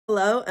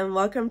Hello and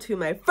welcome to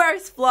my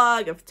first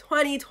vlog of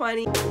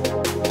 2020.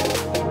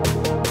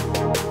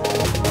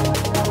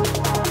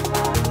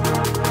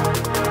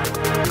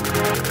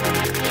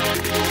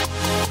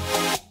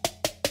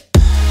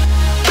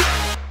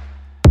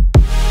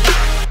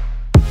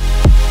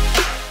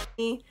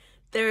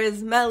 There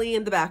is Melly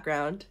in the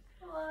background.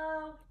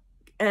 Hello.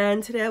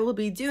 And today I will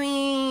be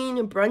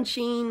doing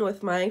brunching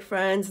with my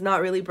friends. Not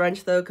really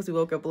brunch though, because we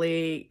woke up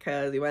late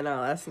because we went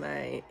out last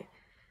night.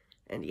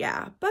 And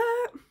yeah, but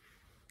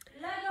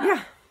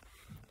yeah.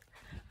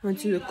 I'm gonna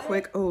do a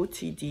quick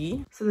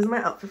OTD. So this is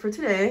my outfit for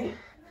today.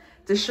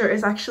 This shirt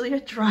is actually a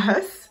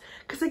dress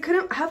because I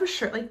couldn't have a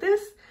shirt like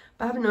this,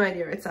 but I have no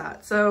idea where it's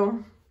at.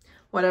 So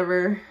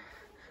whatever,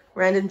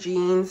 random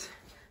jeans,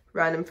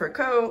 random fur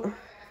coat,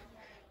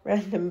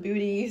 random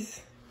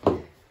booties,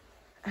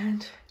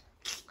 and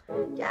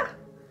yeah,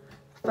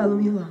 follow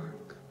me along.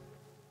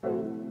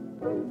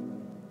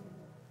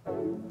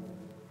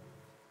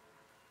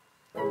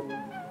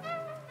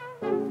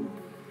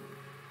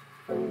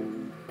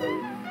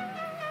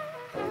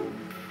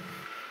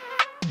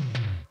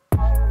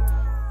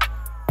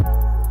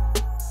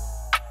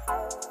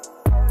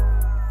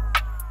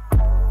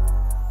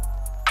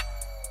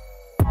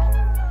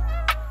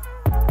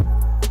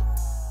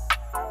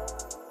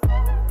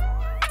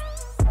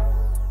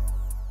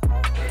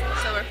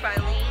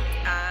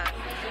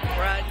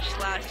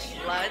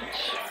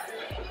 Lunch.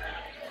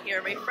 Here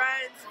are my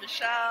friends.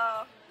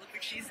 Michelle, look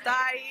like she's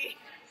dying.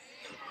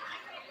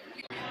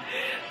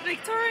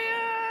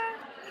 Victoria,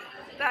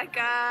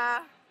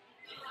 Becca,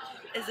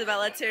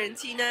 Isabella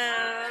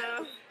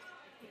Tarantino.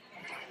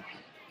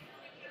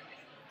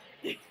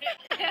 When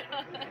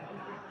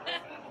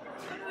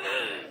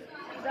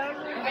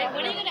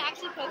are you gonna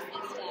actually post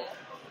this stuff?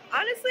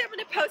 Honestly, I'm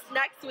gonna post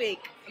next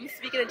week. I'm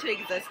speaking into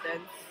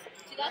existence.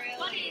 Dude, that's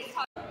funny.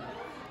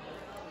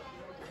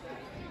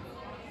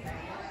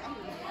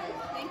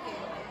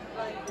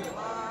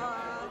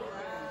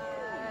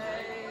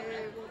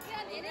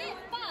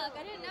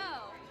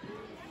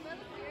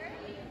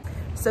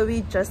 So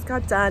we just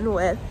got done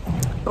with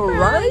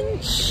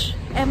brunch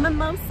and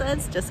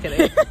mimosas. Just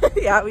kidding.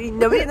 Yeah,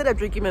 nobody ended up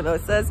drinking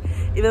mimosas,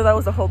 even though that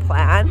was the whole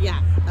plan.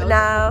 Yeah. But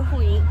now,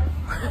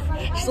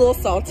 just a little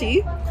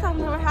salty. I've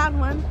never had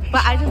one,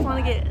 but I just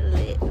want to get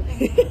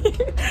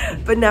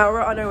lit. But now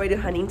we're on our way to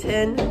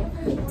Huntington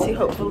to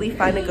hopefully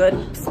find a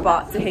good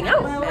spot to hang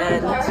out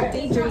and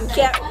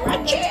get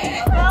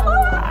ratchet.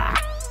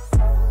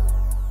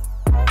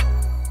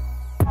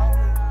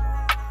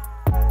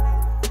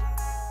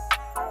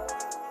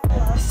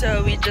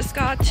 So we just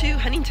got to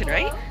Huntington,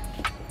 right?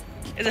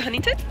 Is it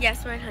Huntington?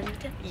 Yes, we're in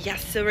Huntington.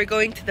 Yes, so we're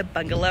going to the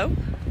bungalow.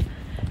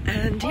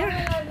 And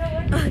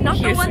yeah. Not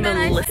here's the one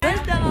that Melissa. I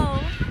said though.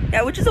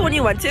 Yeah, which is the one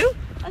you went to?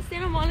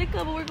 Santa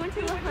Monica, but we're going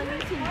to the Huntington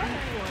Beach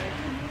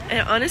one.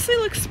 It honestly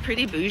looks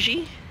pretty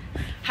bougie.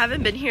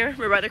 Haven't been here.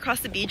 We're right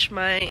across the beach.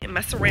 Might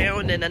mess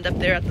around and end up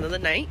there at the end of the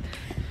night.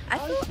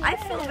 I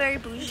feel very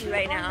bougie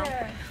right now,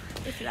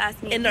 if you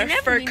ask me. In our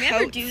fur coats. We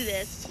never do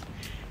this.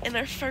 In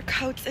our fur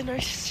coats, in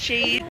our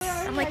shades.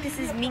 I'm like, this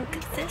is mink,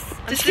 sis.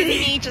 This is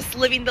me just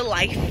living the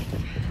life.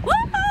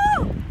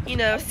 Woo! You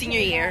know, senior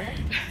year.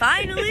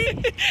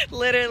 Finally.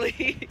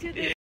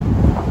 Literally.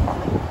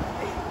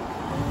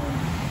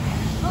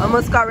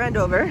 Almost got ran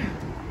over.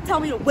 Tell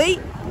me to wait.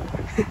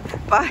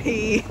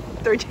 By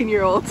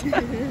 13-year-old.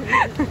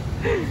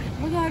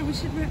 Oh my god, we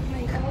should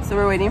like. So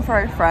we're waiting for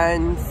our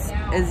friends,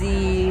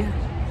 Izzy,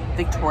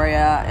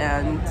 Victoria,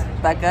 and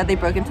Becca. They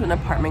broke into an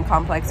apartment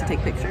complex to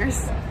take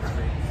pictures.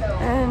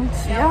 And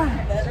yeah,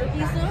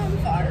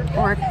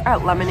 we're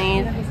at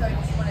Lemonade.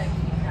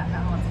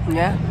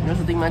 Yeah, there's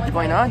nothing much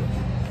going on.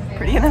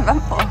 Pretty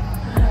uneventful.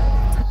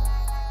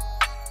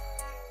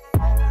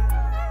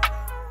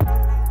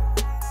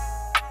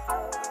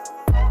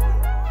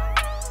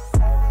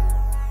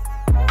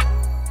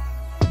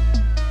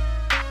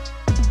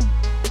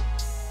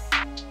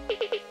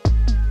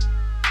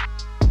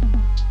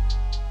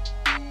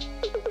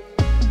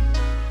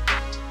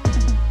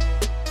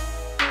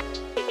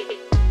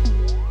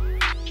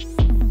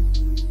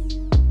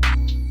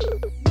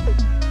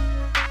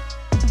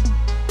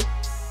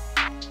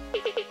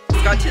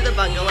 Got to the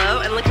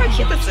bungalow and look how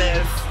cute this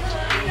is.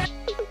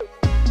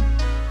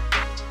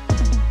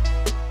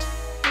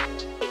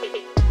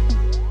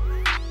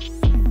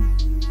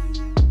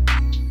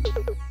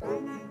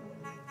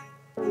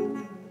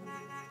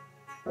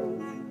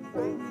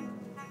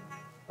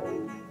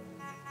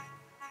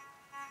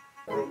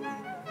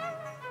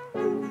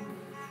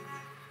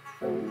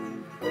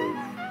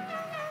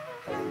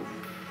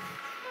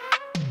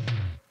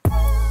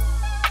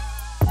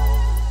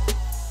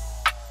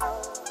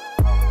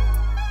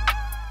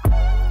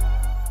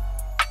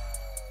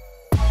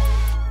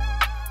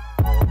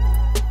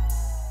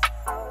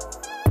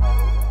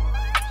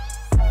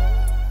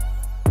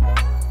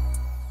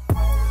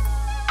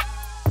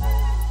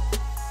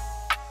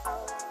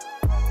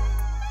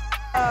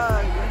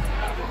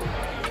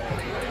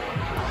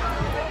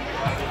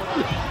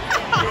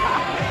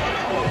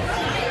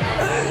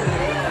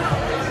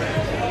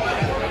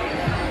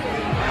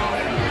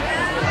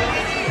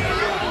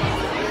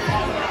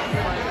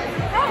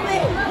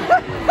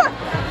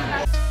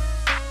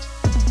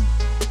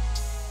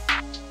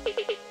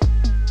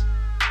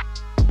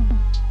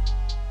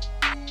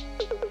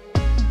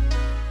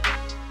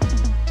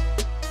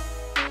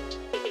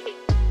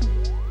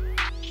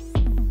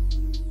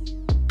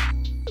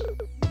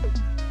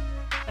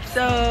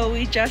 So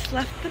we just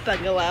left the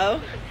bungalow.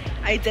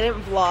 I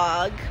didn't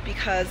vlog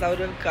because I would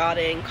have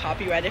gotten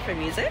copyrighted for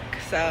music.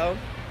 So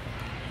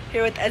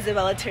here with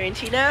Isabella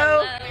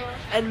Tarantino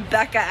and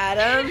Becca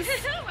Adams,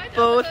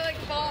 both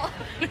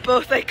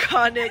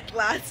iconic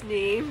last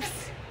names.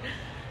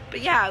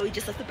 But yeah, we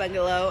just left the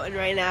bungalow and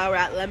right now we're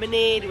at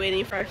Lemonade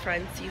waiting for our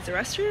friends to use the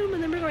restroom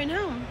and then we're going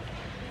home.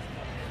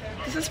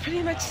 This is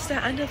pretty much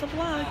the end of the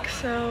vlog,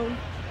 so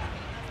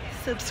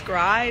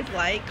subscribe,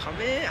 like,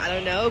 comment, I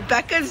don't know.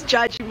 Becca's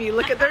judging me.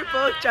 Look at, they're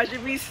both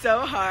judging me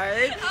so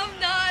hard. I'm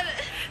not.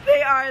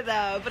 They are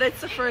though, but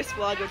it's the first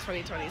vlog of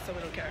 2020, so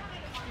we don't care.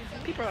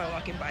 People are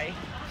walking by,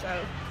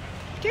 so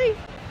okay.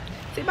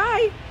 Say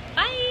bye.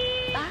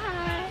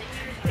 Bye.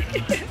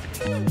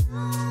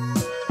 Bye.